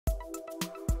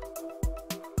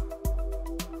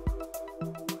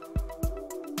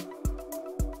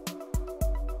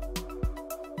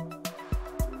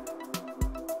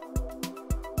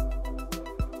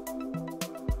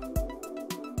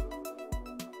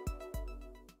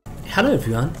Hello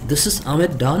everyone, this is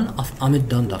Amit Dunn of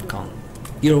AmitDunn.com.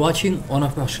 You're watching one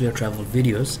of my Australia travel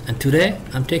videos, and today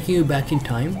I'm taking you back in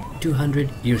time 200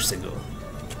 years ago.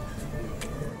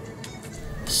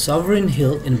 Sovereign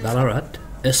Hill in Ballarat,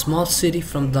 a small city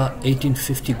from the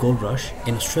 1850 gold rush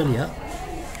in Australia,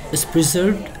 is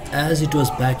preserved as it was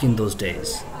back in those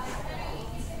days.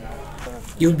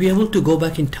 You'll be able to go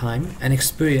back in time and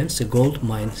experience a gold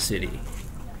mine city.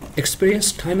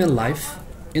 Experience time and life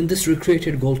in this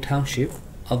recreated gold township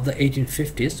of the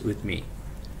 1850s with me.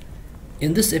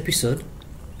 In this episode,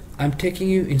 I'm taking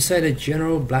you inside a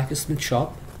general blacksmith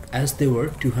shop as they were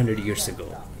 200 years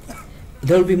ago.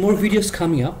 There will be more videos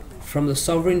coming up from the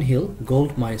Sovereign Hill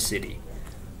Gold Mine City.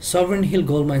 Sovereign Hill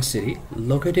Gold Mine City,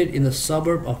 located in the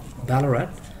suburb of Ballarat,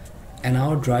 an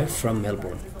hour drive from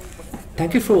Melbourne.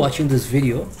 Thank you for watching this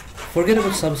video. Forget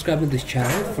about subscribing to this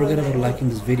channel, forget about liking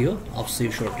this video. I'll see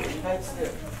you shortly.